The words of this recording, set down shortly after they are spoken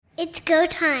It's go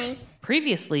time.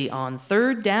 Previously on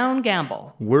Third Down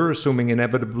Gamble. We're assuming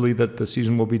inevitably that the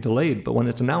season will be delayed, but when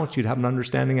it's announced, you'd have an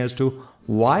understanding as to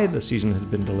why the season has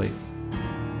been delayed.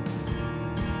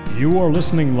 You are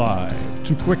listening live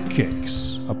to Quick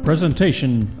Kicks, a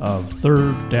presentation of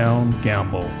Third Down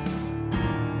Gamble.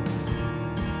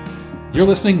 You're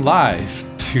listening live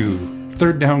to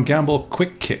Third Down Gamble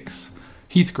Quick Kicks.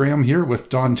 Heath Graham here with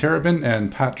Don Terrabin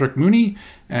and Patrick Mooney,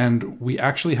 and we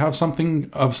actually have something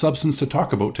of substance to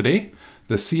talk about today.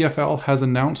 The CFL has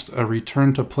announced a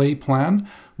return-to-play plan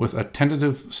with a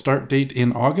tentative start date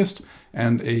in August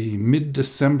and a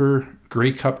mid-December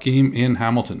Grey Cup game in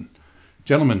Hamilton.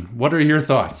 Gentlemen, what are your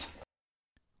thoughts?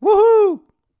 Woohoo!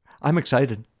 I'm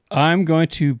excited. I'm going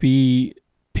to be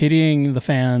pitying the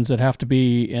fans that have to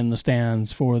be in the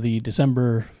stands for the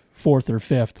December 4th or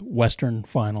 5th Western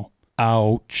Final.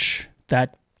 Ouch.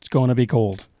 That's going to be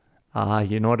cold.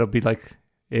 You know what it'll be like?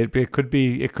 It could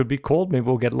be cold. Maybe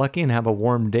we'll get lucky and have a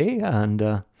warm day. And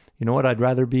you know what? I'd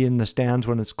rather be in the stands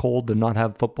when it's cold than not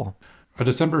have football. A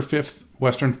December 5th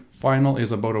Western Final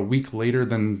is about a week later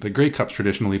than the Grey Cup's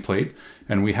traditionally played.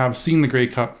 And we have seen the Grey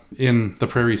Cup in the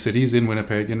Prairie Cities, in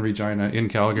Winnipeg, in Regina, in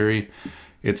Calgary.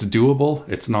 It's doable.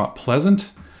 It's not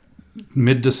pleasant.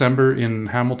 Mid-December in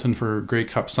Hamilton for Grey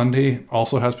Cup Sunday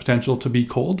also has potential to be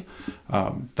cold.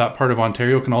 That part of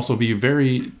Ontario can also be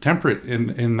very temperate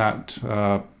in that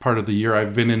part of the year.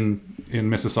 I've been in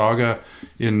Mississauga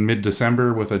in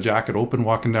mid-December with a jacket open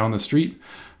walking down the street,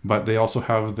 but they also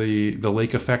have the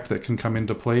lake effect that can come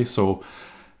into play. So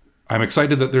I'm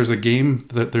excited that there's a game,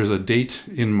 that there's a date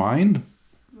in mind.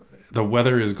 The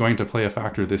weather is going to play a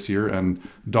factor this year. And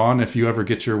Don, if you ever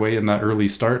get your way in that early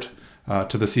start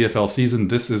to the CFL season,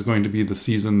 this is going to be the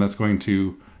season that's going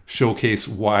to showcase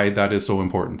why that is so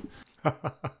important.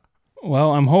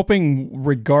 Well, I'm hoping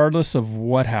regardless of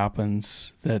what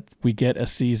happens that we get a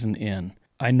season in.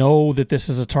 I know that this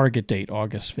is a target date,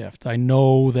 August 5th. I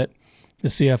know that the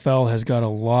CFL has got a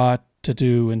lot to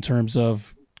do in terms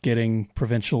of getting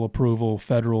provincial approval,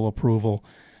 federal approval.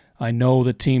 I know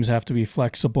that teams have to be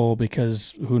flexible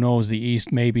because who knows, the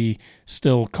East may be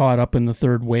still caught up in the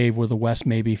third wave where the West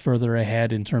may be further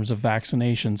ahead in terms of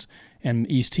vaccinations, and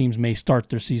East teams may start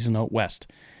their season out West.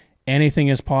 Anything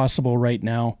is possible right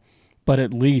now, but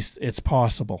at least it's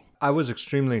possible. I was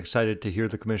extremely excited to hear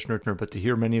the commissioner, but to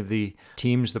hear many of the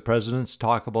teams, the presidents,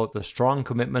 talk about the strong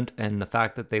commitment and the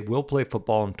fact that they will play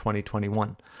football in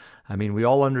 2021. I mean, we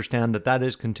all understand that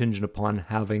is contingent upon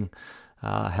having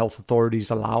health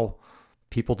authorities allow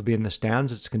people to be in the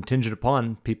stands. It's contingent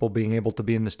upon people being able to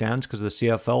be in the stands because the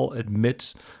CFL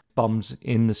admits bums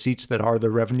in the seats that are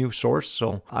the revenue source.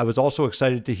 So I was also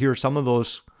excited to hear some of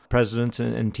those presidents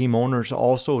and team owners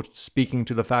also speaking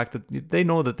to the fact that they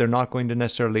know that they're not going to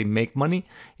necessarily make money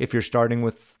if you're starting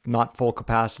with not full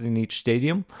capacity in each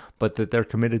stadium, but that they're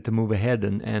committed to move ahead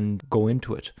and go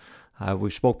into it.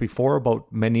 We've spoke before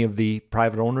about many of the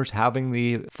private owners having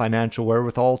the financial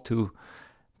wherewithal to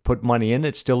put money in.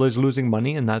 It still is losing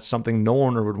money, and that's something no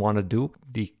owner would want to do.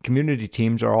 The community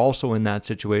teams are also in that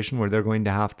situation where they're going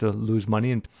to have to lose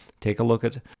money and take a look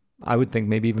at, I would think,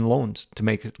 maybe even loans to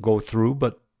make it go through,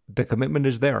 but the commitment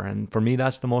is there. And for me,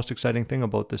 that's the most exciting thing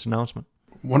about this announcement.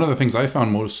 One of the things I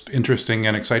found most interesting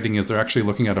and exciting is they're actually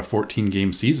looking at a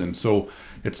 14-game season. So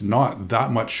it's not that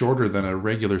much shorter than a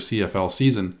regular CFL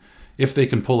season. If they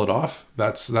can pull it off,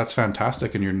 that's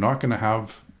fantastic, and you're not going to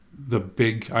have the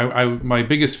big... my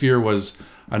biggest fear was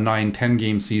a 9-10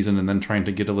 game season and then trying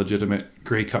to get a legitimate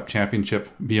Grey Cup championship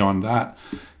beyond that.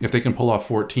 If they can pull off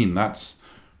 14, that's,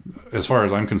 as far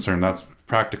as I'm concerned, that's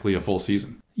practically a full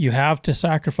season. You have to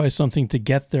sacrifice something to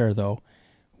get there, though.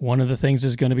 One of the things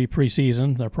is going to be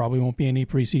preseason. There probably won't be any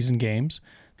preseason games,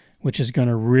 which is going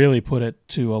to really put it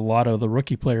to a lot of the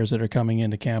rookie players that are coming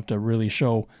into camp to really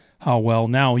show how well.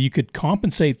 Now, you could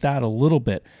compensate that a little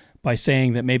bit by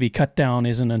saying that maybe cut down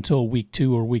isn't until week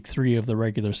 2 or week 3 of the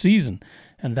regular season.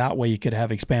 And that way you could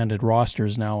have expanded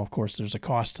rosters. Now, of course, there's a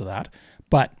cost to that.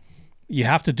 But you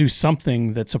have to do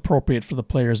something that's appropriate for the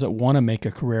players that want to make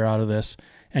a career out of this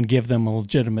and give them a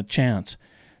legitimate chance.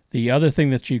 The other thing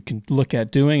that you can look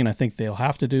at doing, and I think they'll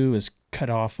have to do, is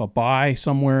cut off a bye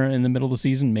somewhere in the middle of the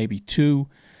season, maybe 2.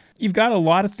 You've got a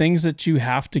lot of things that you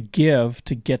have to give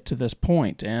to get to this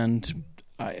point. And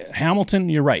Hamilton,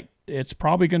 you're right. It's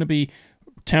probably going to be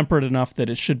temperate enough that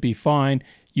it should be fine.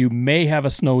 You may have a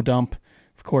snow dump.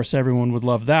 Of course, everyone would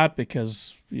love that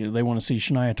because they want to see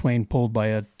Shania Twain pulled by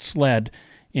a sled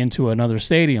into another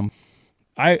stadium.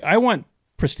 I want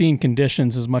pristine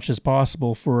conditions as much as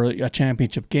possible for a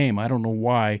championship game. I don't know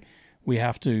why we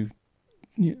have to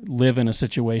live in a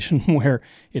situation where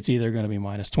it's either going to be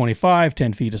minus 25,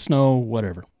 10 feet of snow,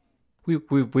 whatever.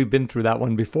 We've been through that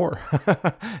one before.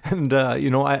 And,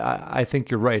 I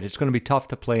think you're right. It's going to be tough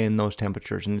to play in those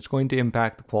temperatures, and it's going to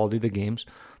impact the quality of the games.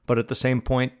 But at the same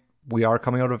point, we are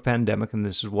coming out of a pandemic, and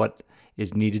this is what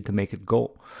is needed to make it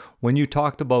go. When you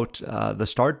talked about the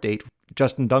start date,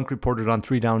 Justin Dunk reported on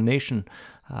 3 Down Nation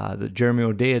that Jeremy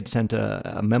O'Day had sent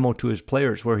a memo to his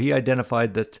players where he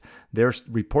identified that their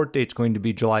report date's going to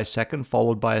be July 2nd,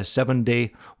 followed by a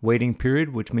 7-day waiting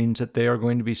period, which means that they are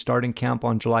going to be starting camp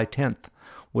on July 10th,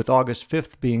 with August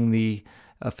 5th being the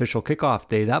official kickoff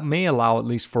day. That may allow, at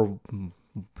least for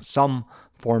some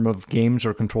form of games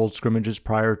or controlled scrimmages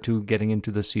prior to getting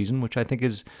into the season, which I think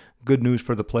is good news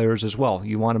for the players as well.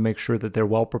 You want to make sure that they're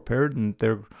well prepared and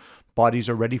their bodies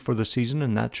are ready for the season,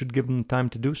 and that should give them time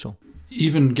to do so.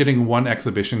 Even getting one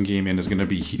exhibition game in is going to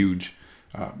be huge.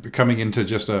 Coming into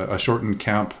just a shortened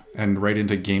camp and right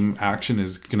into game action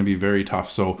is going to be very tough.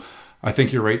 So I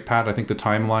think you're right, Pat. I think the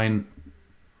timeline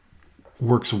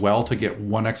works well to get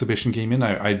one exhibition game in.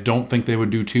 I don't think they would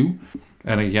do 2.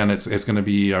 And again, it's going to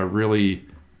be a really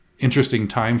interesting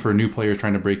time for new players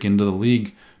trying to break into the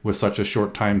league with such a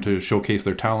short time to showcase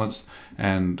their talents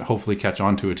and hopefully catch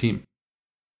on to a team.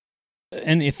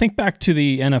 And you think back to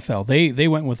the NFL, they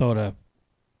went without a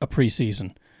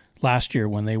preseason last year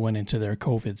when they went into their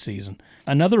COVID season.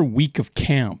 Another week of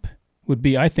camp would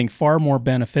be, I think, far more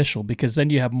beneficial because then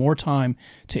you have more time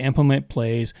to implement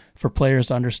plays for players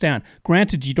to understand.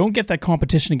 Granted, you don't get that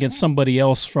competition against somebody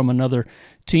else from another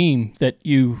team that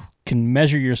you can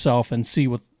measure yourself and see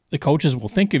what the coaches will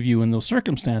think of you in those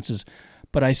circumstances,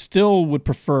 but I still would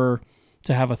prefer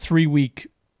to have a 3-week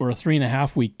or a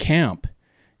 3.5-week camp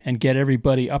and get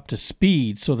everybody up to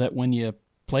speed so that when you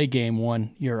play game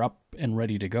 1, you're up and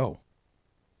ready to go.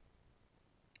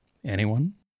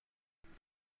 Anyone?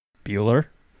 Bueller?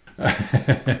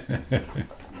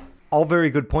 All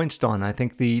very good points, Don. I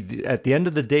think at the end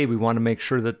of the day, we want to make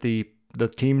sure that the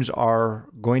teams are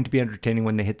going to be entertaining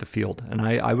when they hit the field. And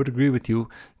I would agree with you.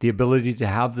 The ability to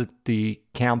have the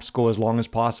camps go as long as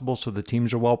possible so the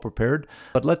teams are well prepared.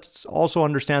 But let's also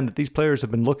understand that these players have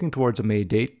been looking towards a May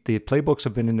date. The playbooks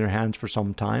have been in their hands for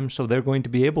some time, so they're going to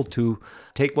be able to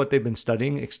take what they've been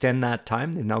studying, extend that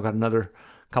time. They've now got another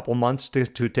couple months to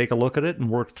take a look at it and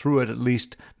work through it, at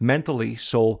least mentally.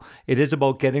 So it is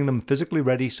about getting them physically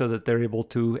ready so that they're able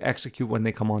to execute when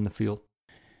they come on the field.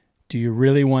 Do you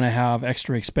really want to have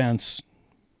extra expense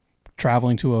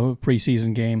traveling to a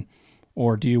preseason game,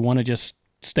 or do you want to just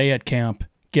stay at camp,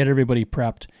 get everybody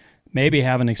prepped, maybe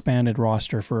have an expanded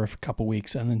roster for a couple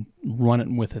weeks and then run it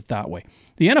with it that way?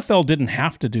 The NFL didn't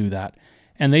have to do that,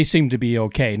 and they seemed to be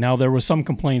okay. Now, there was some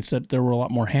complaints that there were a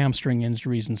lot more hamstring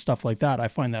injuries and stuff like that. I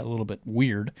find that a little bit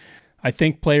weird. I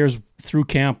think players through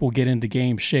camp will get into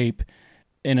game shape.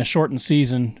 In a shortened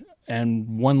season and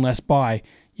one less bye,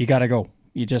 you got to go.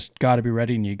 You just got to be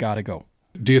ready and you got to go.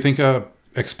 Do you think a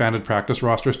expanded practice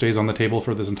roster stays on the table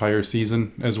for this entire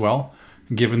season as well?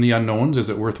 Given the unknowns, is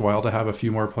it worthwhile to have a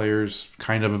few more players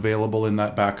kind of available in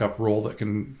that backup role that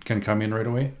can come in right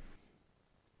away?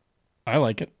 I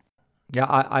like it. Yeah,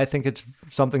 I think it's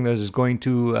something that is going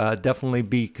to definitely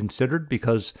be considered,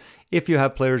 because if you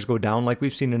have players go down, like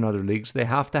we've seen in other leagues, they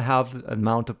have to have an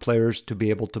amount of players to be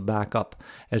able to back up.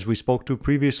 As we spoke to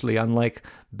previously, unlike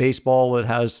baseball, it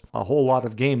has a whole lot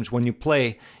of games. When you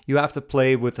play, you have to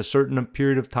play with a certain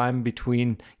period of time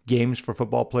between games for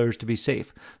football players to be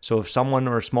safe. So if someone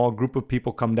or a small group of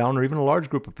people come down, or even a large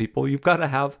group of people, you've got to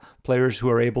have players who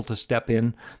are able to step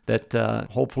in that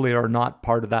hopefully are not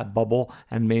part of that bubble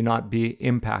and may not be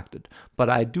impacted. But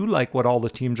I do like what all the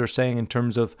teams are saying in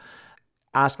terms of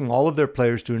asking all of their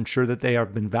players to ensure that they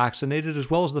have been vaccinated, as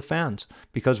well as the fans,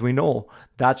 because we know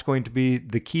that's going to be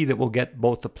the key that will get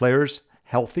both the players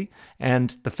healthy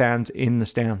and the fans in the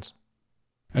stands.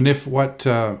 And if what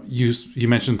you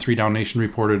mentioned 3 Down Nation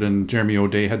reported and Jeremy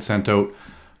O'Day had sent out,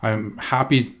 I'm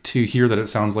happy to hear that it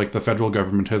sounds like the federal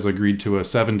government has agreed to a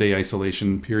 7-day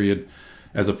isolation period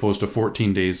as opposed to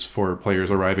 14 days for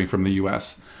players arriving from the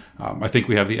U.S. I think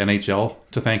we have the NHL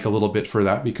to thank a little bit for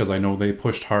that, because I know they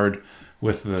pushed hard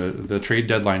with the trade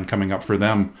deadline coming up for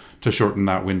them to shorten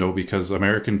that window, because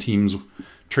American teams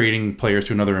trading players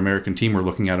to another American team were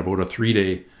looking at about a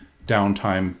 3-day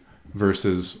downtime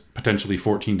versus potentially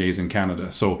 14 days in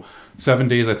Canada. So 7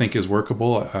 days I think is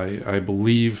workable. I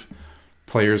believe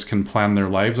players can plan their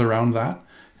lives around that,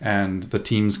 and the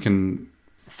teams can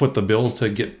foot the bill to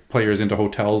get players into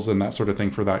hotels and that sort of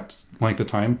thing for that length of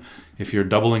time. If you're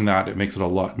doubling that, it makes it a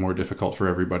lot more difficult for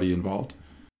everybody involved.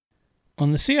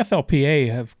 On the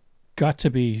CFLPA have got to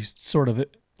be sort of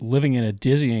living in a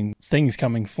dizzying things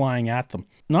coming flying at them.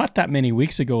 Not that many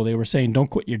weeks ago, they were saying, don't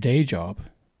quit your day job.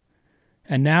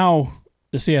 And now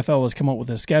the CFL has come up with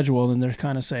a schedule and they're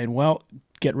kind of saying, well,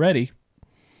 get ready.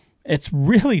 It's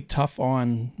really tough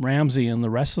on Ramsey and the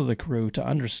rest of the crew to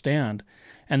understand.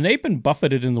 And they've been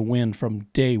buffeted in the wind from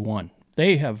day one.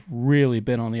 They have really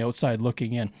been on the outside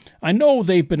looking in. I know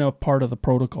they've been a part of the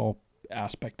protocol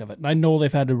aspect of it. And I know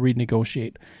they've had to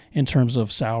renegotiate in terms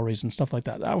of salaries and stuff like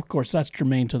that. Of course, that's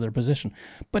germane to their position.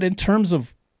 But in terms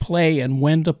of play and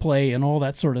when to play and all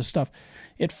that sort of stuff,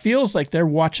 it feels like they're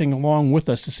watching along with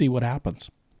us to see what happens.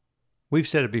 We've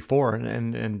said it before,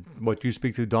 and what you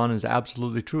speak to, Don, is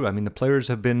absolutely true. I mean, the players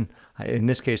have been, in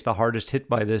this case, the hardest hit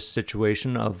by this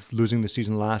situation of losing the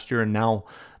season last year and now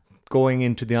going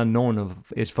into the unknown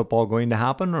of, is football going to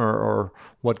happen or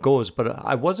what goes? But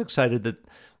I was excited that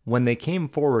when they came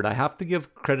forward, I have to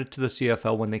give credit to the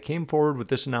CFL. When they came forward with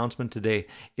this announcement today,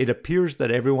 it appears that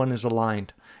everyone is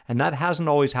aligned. And that hasn't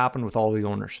always happened with all the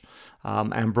owners.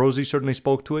 Ambrosie certainly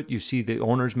spoke to it. You see the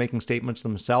owners making statements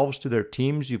themselves to their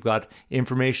teams. You've got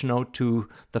information out to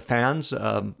the fans.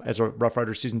 As a Rough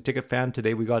Rider season ticket fan,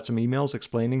 today we got some emails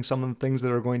explaining some of the things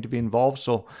that are going to be involved.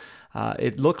 So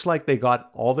it looks like they got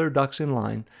all their ducks in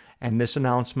line. And this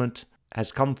announcement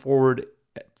has come forward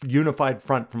unified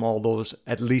front from all those,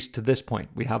 at least to this point.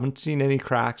 We haven't seen any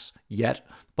cracks yet,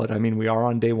 but I mean, we are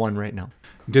on day one right now.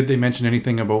 Did they mention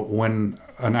anything about when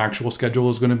an actual schedule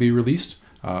is going to be released?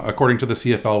 According to the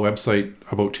CFL website,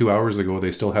 about 2 hours ago,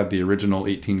 they still had the original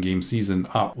 18-game season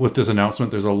up. With this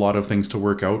announcement, there's a lot of things to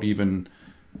work out, even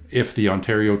if the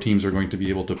Ontario teams are going to be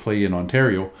able to play in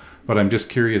Ontario. But I'm just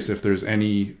curious if there's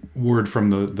any word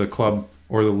from the club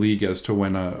or the league as to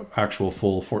when an actual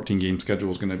full 14-game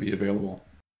schedule is going to be available.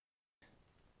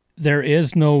 There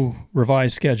is no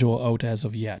revised schedule out as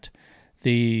of yet.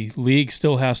 The league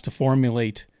still has to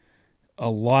formulate a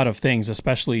lot of things,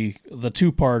 especially the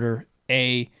two-parter.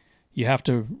 A, you have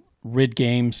to rid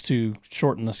games to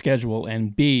shorten the schedule,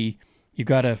 and B, you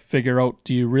got to figure out,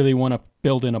 do you really want to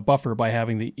build in a buffer by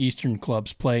having the Eastern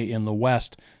clubs play in the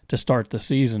West to start the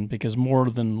season? Because more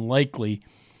than likely,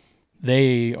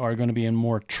 they are going to be in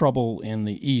more trouble in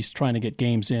the East trying to get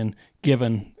games in,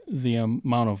 given the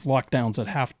amount of lockdowns that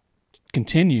have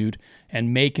continued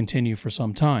and may continue for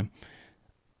some time.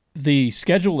 The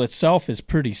schedule itself is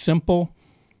pretty simple.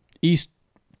 East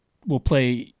will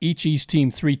play each East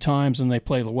team 3 times, and they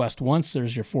play the West once.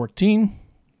 There's your 14.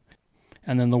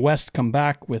 And then the West come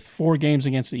back with 4 games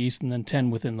against the East and then 10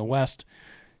 within the West.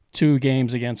 2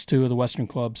 games against 2 of the Western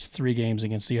clubs, 3 games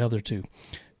against the other 2.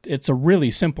 It's a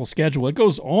really simple schedule. It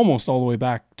goes almost all the way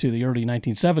back to the early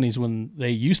 1970s when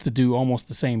they used to do almost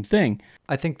the same thing.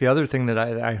 I think the other thing that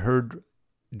I heard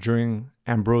during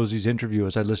Ambrosie's interview,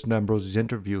 as I listened to Ambrosie's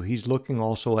interview, he's looking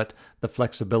also at the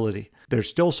flexibility. There's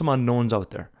still some unknowns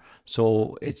out there.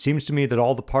 So it seems to me that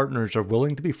all the partners are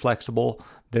willing to be flexible.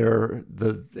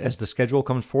 As the schedule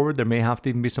comes forward, there may have to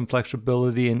even be some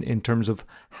flexibility in terms of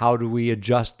how do we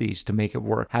adjust these to make it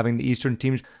work. Having the Eastern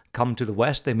teams come to the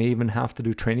West, they may even have to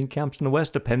do training camps in the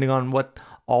West, depending on what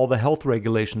all the health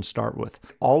regulations start with.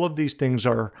 All of these things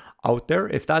are out there.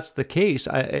 If that's the case,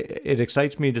 it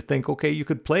excites me to think, okay, you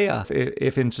could play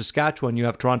if in Saskatchewan you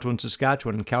have Toronto and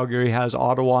Saskatchewan, and Calgary has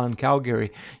Ottawa and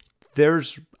Calgary,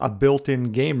 there's a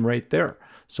built-in game right there.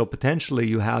 So potentially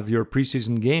you have your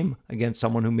preseason game against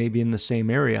someone who may be in the same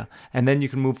area, and then you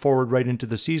can move forward right into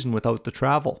the season without the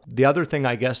travel. The other thing,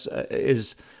 I guess,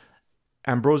 is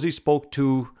Ambrosie spoke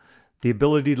to the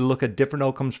ability to look at different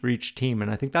outcomes for each team,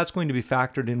 and I think that's going to be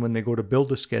factored in when they go to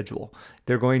build a schedule.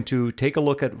 They're going to take a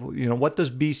look at, what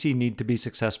does BC need to be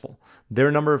successful? Their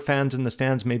number of fans in the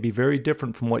stands may be very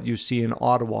different from what you see in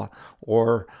Ottawa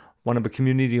or one of a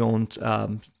community-owned,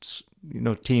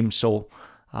 team. So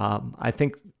I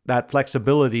think that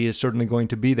flexibility is certainly going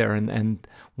to be there. And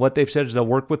what they've said is they'll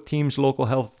work with teams' local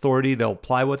health authority. They'll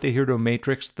apply what they hear to a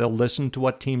matrix. They'll listen to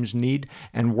what teams need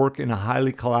and work in a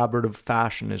highly collaborative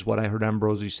fashion is what I heard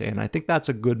Ambrosie say. And I think that's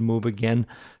a good move, again,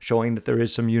 showing that there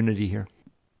is some unity here.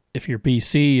 If you're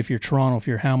BC, if you're Toronto, if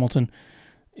you're Hamilton,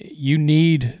 you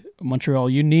need Montreal,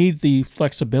 you need the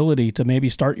flexibility to maybe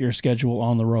start your schedule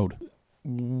on the road.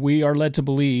 We are led to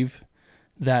believe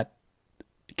that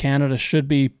Canada should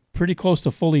be pretty close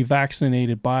to fully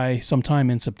vaccinated by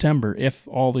sometime in September if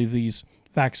all of these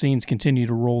vaccines continue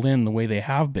to roll in the way they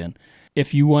have been.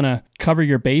 If you want to cover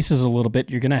your bases a little bit,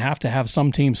 you're going to have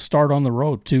some teams start on the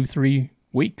road 2-3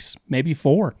 weeks, maybe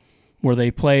 4, where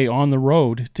they play on the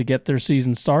road to get their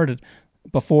season started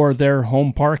before their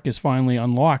home park is finally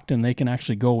unlocked and they can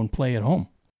actually go and play at home.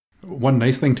 One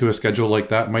nice thing to a schedule like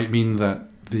that might mean that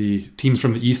the teams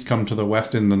from the East come to the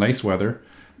West in the nice weather,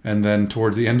 and then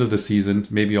towards the end of the season,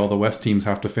 maybe all the West teams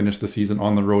have to finish the season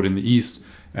on the road in the East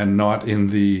and not in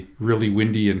the really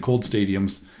windy and cold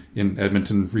stadiums in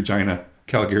Edmonton, Regina,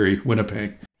 Calgary,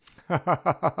 Winnipeg.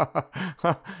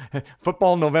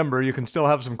 Football November, you can still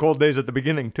have some cold days at the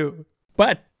beginning too.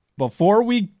 But before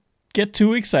we get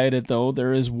too excited, though,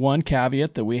 there is one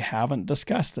caveat that we haven't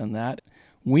discussed, and that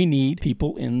we need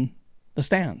people in the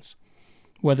stands.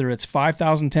 Whether it's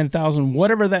 5,000, 10,000,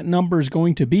 whatever that number is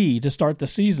going to be to start the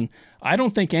season, I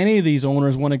don't think any of these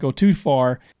owners want to go too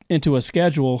far into a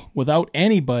schedule without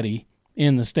anybody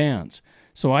in the stands.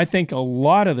 So I think a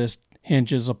lot of this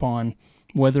hinges upon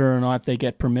whether or not they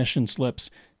get permission slips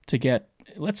to get,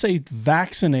 let's say,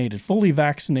 fully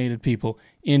vaccinated people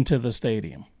into the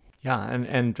stadium. Yeah,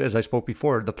 and as I spoke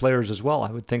before, the players as well. I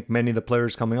would think many of the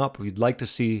players coming up, we'd like to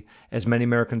see as many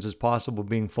Americans as possible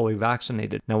being fully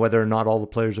vaccinated. Now, whether or not all the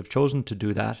players have chosen to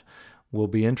do that will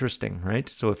be interesting, right?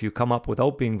 So if you come up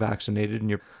without being vaccinated and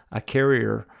you're a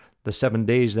carrier, the 7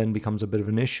 days then becomes a bit of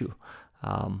an issue.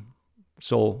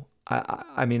 So,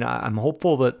 I'm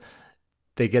hopeful that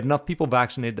they get enough people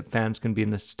vaccinated that fans can be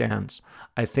in the stands.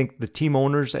 I think the team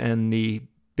owners and the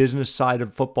business side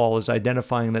of football is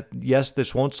identifying that, yes,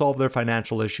 this won't solve their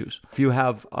financial issues. If you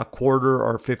have a quarter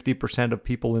or 50% of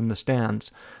people in the stands,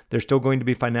 there's still going to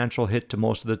be financial hit to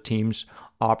most of the teams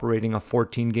operating a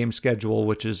 14-game schedule,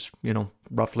 which is,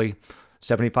 roughly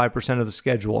 75% of the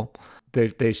schedule.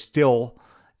 They still,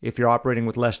 if you're operating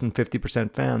with less than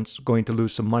 50% fans, going to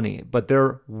lose some money. But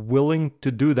they're willing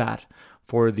to do that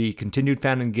for the continued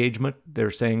fan engagement. They're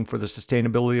saying for the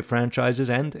sustainability of franchises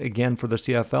and, again, for the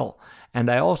CFL. And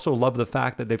I also love the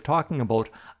fact that they're talking about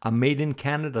a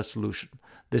made-in-Canada solution.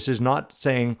 This is not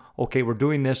saying, okay, we're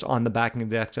doing this on the backing of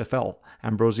the XFL.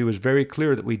 Ambrosie was very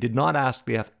clear that we did not ask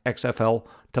the XFL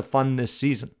to fund this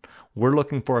season. We're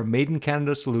looking for a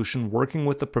made-in-Canada solution, working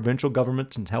with the provincial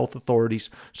governments and health authorities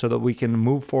so that we can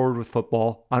move forward with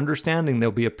football, understanding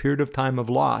there'll be a period of time of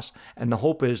loss. And the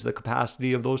hope is the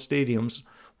capacity of those stadiums,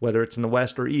 whether it's in the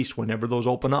West or East, whenever those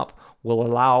open up, will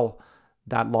allow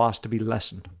that loss to be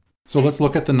lessened. So let's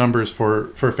look at the numbers for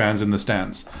fans in the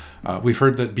stands. We've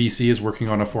heard that BC is working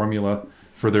on a formula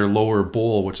for their lower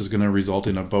bowl, which is going to result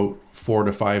in about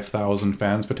 4,000 to 5,000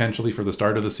 fans potentially for the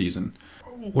start of the season.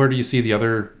 Where do you see the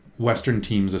other Western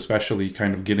teams especially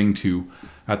kind of getting to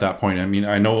at that point? I mean,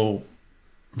 I know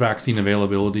vaccine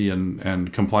availability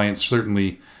and compliance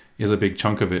certainly is a big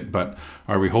chunk of it, but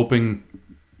are we hoping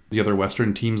the other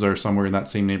Western teams are somewhere in that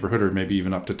same neighborhood, or maybe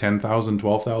even up to 10,000,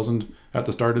 12,000 at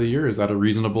the start of the year? Is that a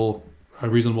reasonable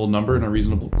number and a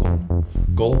reasonable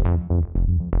goal?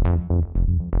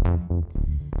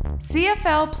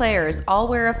 CFL players all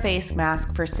wear a face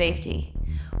mask for safety.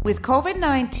 With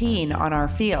COVID-19 on our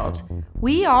field,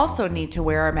 we also need to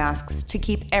wear our masks to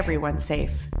keep everyone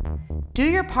safe. Do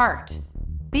your part.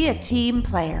 Be a team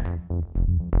player.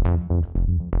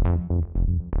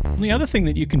 The other thing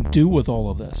that you can do with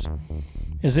all of this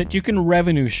is that you can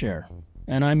revenue share.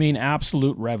 And I mean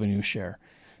absolute revenue share.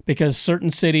 Because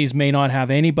certain cities may not have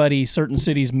anybody, certain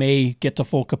cities may get to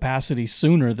full capacity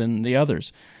sooner than the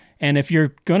others. And if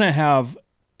you're going to have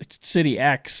City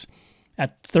X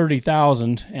at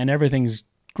 30,000 and everything's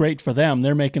great for them,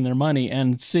 they're making their money,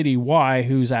 and City Y,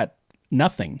 who's at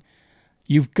nothing,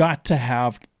 you've got to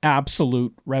have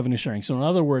absolute revenue sharing. So in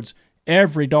other words,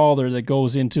 every dollar that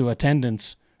goes into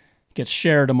attendance gets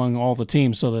shared among all the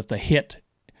teams so that the hit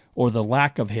or the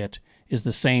lack of hit is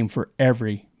the same for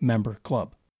every member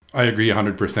club. I agree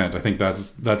 100%. I think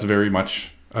that's very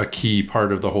much a key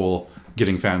part of the whole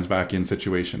getting fans back in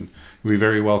situation. We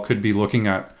very well could be looking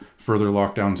at further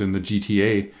lockdowns in the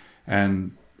GTA,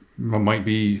 and might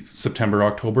be September,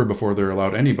 October before they're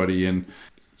allowed anybody in.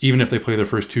 Even if they play their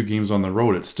first 2 games on the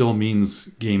road, it still means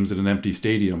games at an empty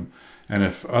stadium. And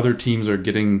if other teams are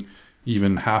getting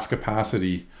even half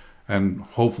capacity and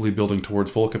hopefully building towards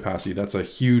full capacity, that's a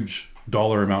huge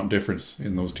dollar amount difference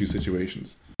in those two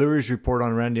situations. Leary's report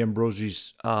on Randy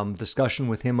Ambrosie's discussion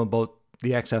with him about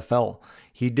the XFL,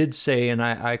 he did say, and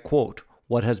I quote,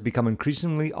 "What has become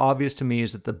increasingly obvious to me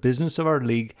is that the business of our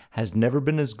league has never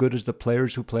been as good as the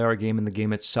players who play our game and the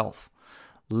game itself."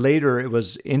 Later, it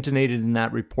was intonated in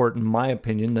that report, in my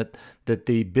opinion, that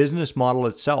the business model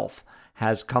itself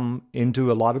has come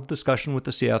into a lot of discussion with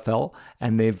the CFL,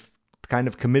 and they've kind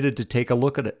of committed to take a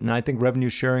look at it. And I think revenue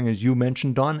sharing, as you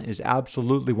mentioned, Don, is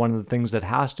absolutely one of the things that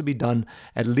has to be done,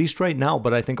 at least right now,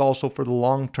 but I think also for the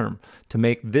long term, to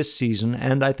make this season,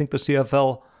 and I think the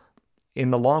CFL in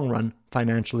the long run,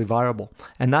 financially viable.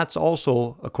 And that's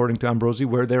also, according to Ambrosie,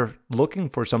 where they're looking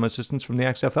for some assistance from the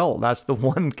XFL. That's the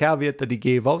one caveat that he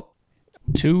gave out.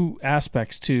 2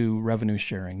 aspects to revenue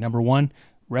sharing. Number 1,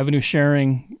 revenue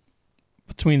sharing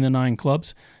between the 9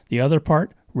 clubs. The other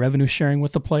part, revenue sharing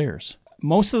with the players.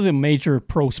 Most of the major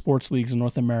pro sports leagues in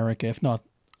North America, if not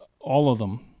all of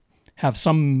them, have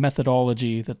some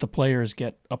methodology that the players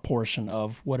get a portion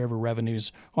of whatever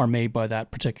revenues are made by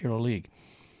that particular league.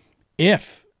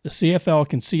 If the CFL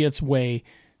can see its way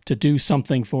to do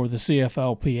something for the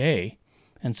CFLPA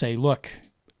and say, look,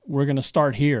 we're going to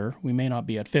start here. We may not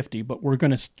be at 50, but we're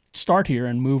going to start here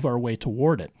and move our way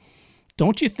toward it.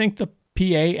 Don't you think the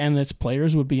PA and its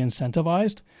players would be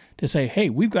incentivized to say, hey,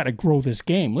 we've got to grow this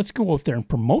game. Let's go out there and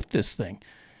promote this thing.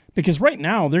 Because right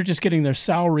now, they're just getting their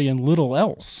salary and little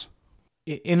else.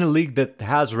 In a league that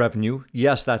has revenue,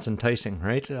 yes, that's enticing,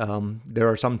 right? There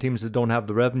are some teams that don't have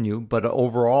the revenue, but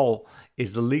overall,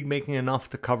 is the league making enough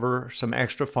to cover some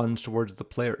extra funds towards the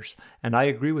players? And I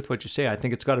agree with what you say. I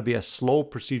think it's got to be a slow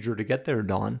procedure to get there,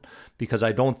 Don, because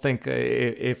I don't think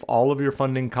if all of your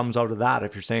funding comes out of that,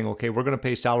 if you're saying, okay, we're going to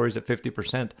pay salaries at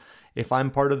 50%, if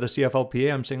I'm part of the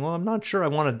CFLPA, I'm saying, well, I'm not sure I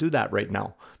want to do that right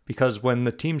now. Because when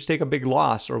the teams take a big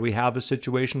loss, or we have a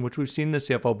situation, which we've seen in the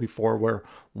CFL before, where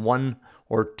one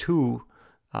or two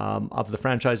of the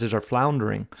franchises are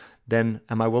floundering, then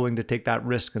am I willing to take that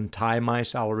risk and tie my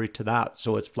salary to that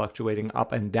so it's fluctuating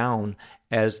up and down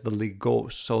as the league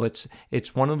goes? So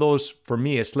it's one of those, for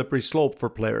me, a slippery slope for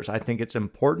players. I think it's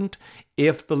important.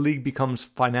 If the league becomes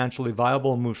financially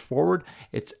viable and moves forward,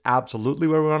 it's absolutely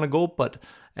where we want to go. But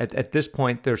at this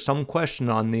point, there's some question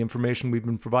on the information we've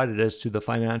been provided as to the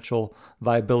financial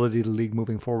viability of the league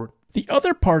moving forward. The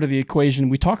other part of the equation,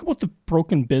 we talk about the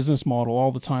broken business model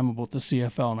all the time about the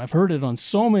CFL, and I've heard it on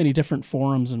so many different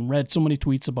forums and read so many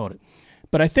tweets about it.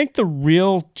 But I think the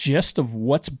real gist of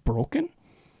what's broken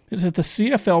is that the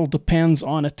CFL depends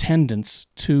on attendance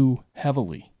too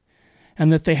heavily,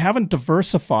 and that they haven't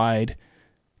diversified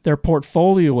their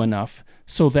portfolio enough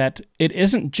so that it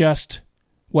isn't just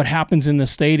what happens in the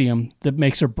stadium that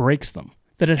makes or breaks them,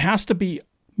 that it has to be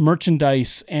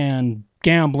merchandise and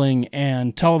gambling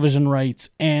and television rights.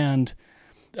 And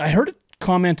I heard it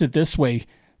commented this way: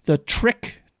 the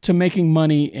trick to making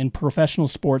money in professional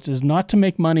sports is not to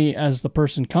make money as the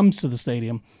person comes to the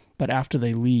stadium, but after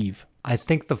they leave. I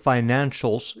think the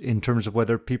financials, in terms of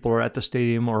whether people are at the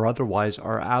stadium or otherwise,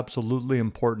 are absolutely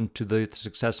important to the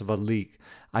success of a league.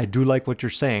 I do like what you're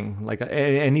saying. Like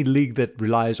any league that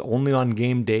relies only on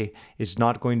game day is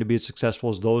not going to be as successful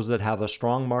as those that have a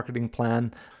strong marketing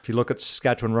plan. If you look at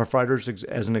Saskatchewan Roughriders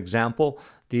as an example,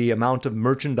 the amount of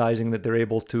merchandising that they're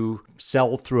able to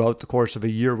sell throughout the course of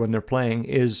a year when they're playing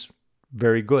is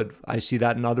very good. I see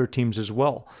that in other teams as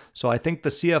well. So I think the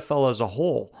CFL as a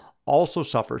whole also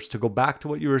suffers. To go back to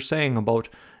what you were saying about,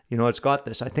 it's got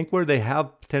this. I think where they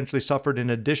have potentially suffered, in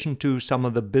addition to some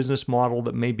of the business model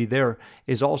that may be there,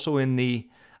 is also in the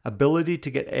ability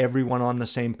to get everyone on the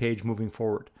same page moving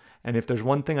forward. And if there's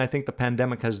one thing I think the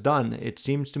pandemic has done, it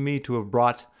seems to me to have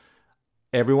brought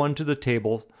everyone to the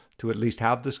table to at least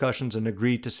have discussions and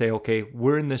agree to say, okay,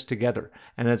 we're in this together.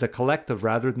 And as a collective,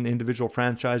 rather than individual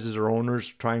franchises or owners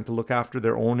trying to look after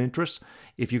their own interests,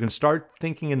 if you can start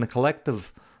thinking in the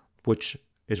collective, which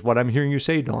is what I'm hearing you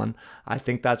say, Don, I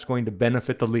think that's going to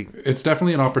benefit the league. It's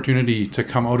definitely an opportunity to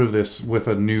come out of this with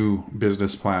a new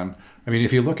business plan. I mean,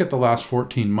 if you look at the last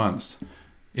 14 months,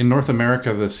 in North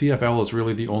America, the CFL is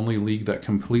really the only league that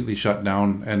completely shut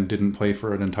down and didn't play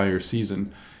for an entire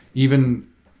season. Even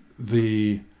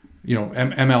the,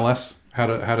 MLS had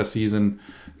a season.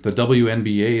 The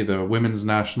WNBA, the Women's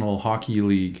National Hockey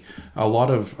League, a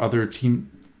lot of other team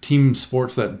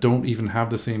sports that don't even have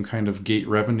the same kind of gate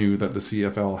revenue that the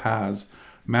CFL has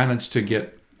managed to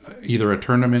get either a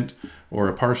tournament or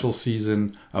a partial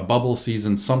season, a bubble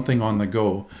season, something on the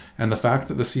go. And the fact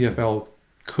that the CFL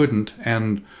couldn't,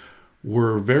 and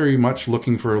were very much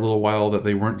looking for a little while that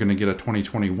they weren't going to get a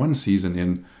 2021 season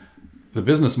in, the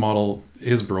business model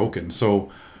is broken.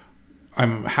 So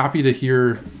I'm happy to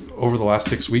hear over the last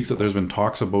 6 weeks that there's been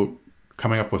talks about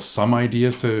coming up with some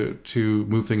ideas to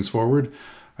move things forward.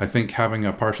 I think having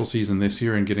a partial season this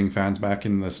year and getting fans back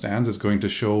in the stands is going to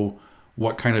show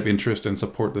what kind of interest and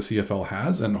support the CFL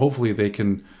has. And hopefully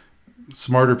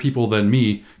smarter people than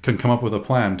me can come up with a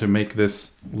plan to make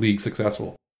this league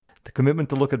successful. The commitment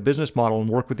to look at business model and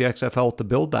work with the XFL to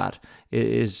build that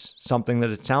is something that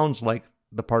it sounds like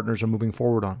the partners are moving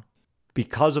forward on.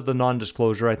 Because of the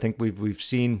non-disclosure, I think we've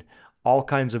seen all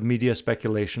kinds of media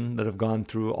speculation that have gone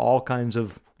through all kinds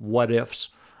of what ifs.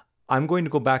 I'm going to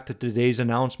go back to today's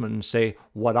announcement and say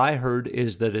what I heard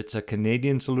is that it's a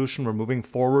Canadian solution. We're moving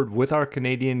forward with our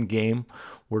Canadian game.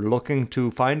 We're looking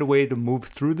to find a way to move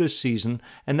through this season,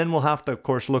 and then we'll have to, of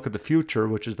course, look at the future,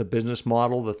 which is the business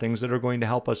model, the things that are going to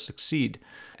help us succeed.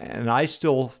 And I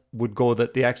still would go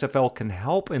that the XFL can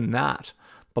help in that.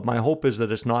 But my hope is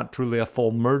that it's not truly a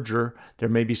full merger. There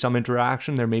may be some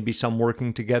interaction. There may be some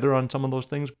working together on some of those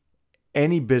things.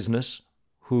 any business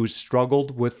who's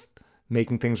struggled with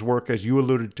making things work, as you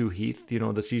alluded to, Heath.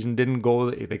 The season didn't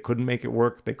go, they couldn't make it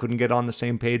work, they couldn't get on the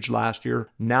same page last year.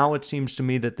 Now it seems to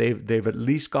me that they've at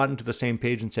least gotten to the same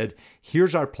page and said,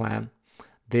 here's our plan.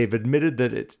 They've admitted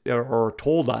that it, or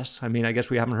told us, I guess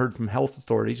we haven't heard from health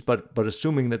authorities, but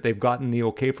assuming that they've gotten the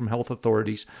okay from health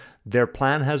authorities, their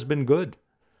plan has been good.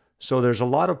 So there's a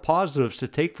lot of positives to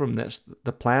take from this.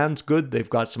 The plan's good. They've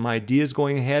got some ideas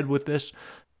going ahead with this.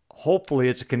 Hopefully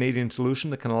it's a Canadian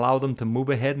solution that can allow them to move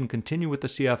ahead and continue with the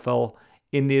CFL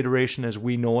in the iteration as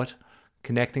we know it,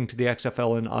 connecting to the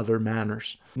XFL in other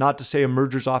manners. Not to say a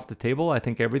merger's off the table. I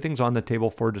think everything's on the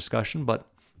table for discussion, but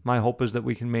my hope is that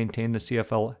we can maintain the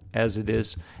CFL as it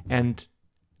is and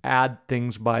add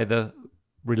things by the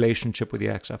relationship with the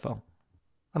XFL.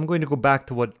 I'm going to go back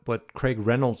to what Craig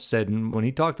Reynolds said, and when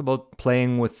he talked about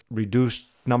playing with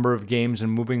reduced number of games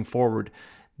and moving forward.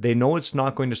 They know it's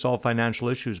not going to solve financial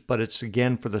issues, but it's,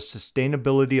 again, for the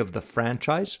sustainability of the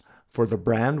franchise, for the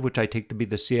brand, which I take to be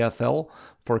the CFL,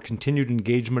 for continued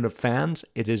engagement of fans,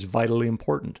 it is vitally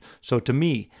important. So to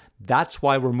me, that's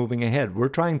why we're moving ahead. We're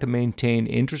trying to maintain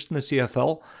interest in the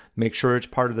CFL, make sure it's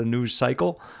part of the news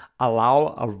cycle,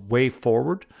 allow a way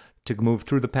forward to move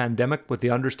through the pandemic with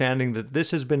the understanding that this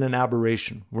has been an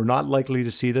aberration. We're not likely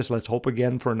to see this, let's hope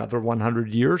again, for another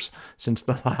 100 years since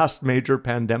the last major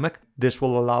pandemic. This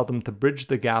will allow them to bridge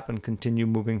the gap and continue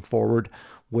moving forward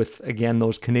with, again,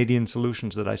 those Canadian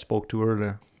solutions that I spoke to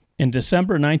earlier. In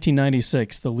December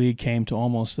 1996, the league came to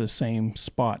almost the same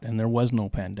spot, and there was no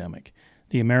pandemic.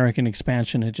 The American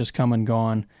expansion had just come and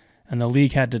gone, and the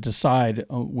league had to decide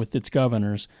with its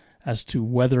governors as to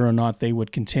whether or not they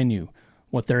would continue.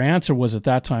 What their answer was at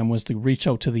that time was to reach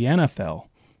out to the NFL,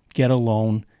 get a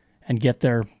loan, and get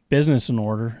their business in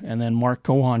order. And then Mark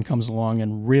Cohan comes along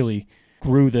and really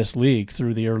grew this league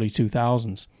through the early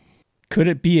 2000s. Could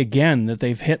it be again that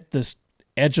they've hit this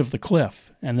edge of the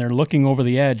cliff and they're looking over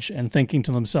the edge and thinking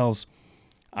to themselves,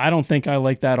 I don't think I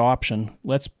like that option.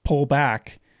 Let's pull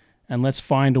back and let's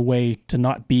find a way to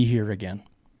not be here again.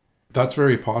 That's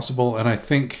very possible. And I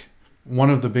think one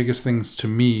of the biggest things to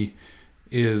me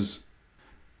is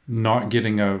not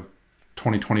getting a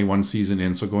 2021 season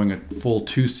in, so going a full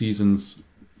 2 seasons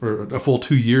or a full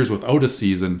 2 years without a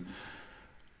season.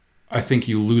 I think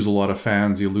you lose a lot of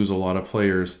fans, you lose a lot of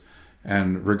players,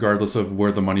 and regardless of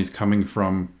where the money's coming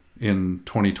from in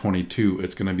 2022,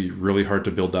 it's going to be really hard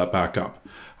to build that back up.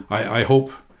 I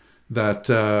hope that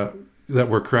that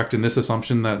we're correct in this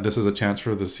assumption that this is a chance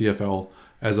for the CFL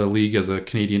as a league, as a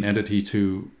Canadian entity,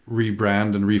 to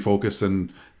rebrand and refocus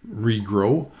and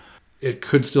regrow. It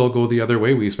could still go the other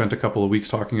way. We spent a couple of weeks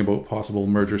talking about possible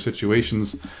merger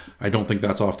situations. I don't think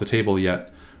that's off the table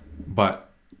yet, but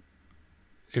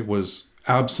it was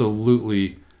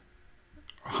absolutely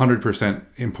 100%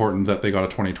 important that they got a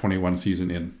 2021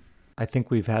 season in. I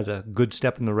think we've had a good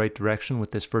step in the right direction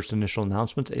with this first initial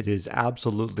announcement. It is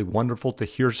absolutely wonderful to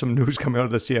hear some news coming out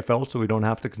of the CFL so we don't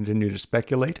have to continue to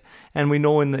speculate. And we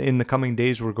know in the coming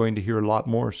days we're going to hear a lot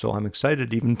more. So I'm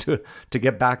excited even to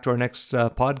get back to our next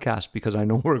podcast, because I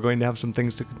know we're going to have some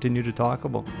things to continue to talk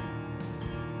about.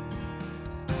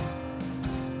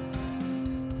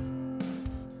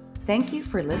 Thank you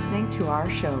for listening to our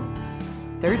show.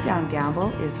 Third Down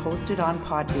Gamble is hosted on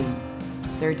Podbean.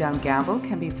 Third Down Gamble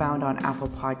can be found on Apple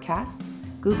Podcasts,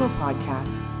 Google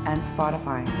Podcasts, and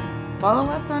Spotify.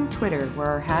 Follow us on Twitter, where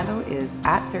our handle is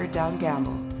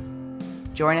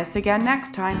 @ThirdDownGamble. Join us again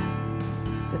next time.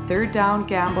 The Third Down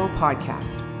Gamble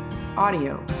Podcast.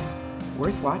 Audio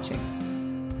worth watching.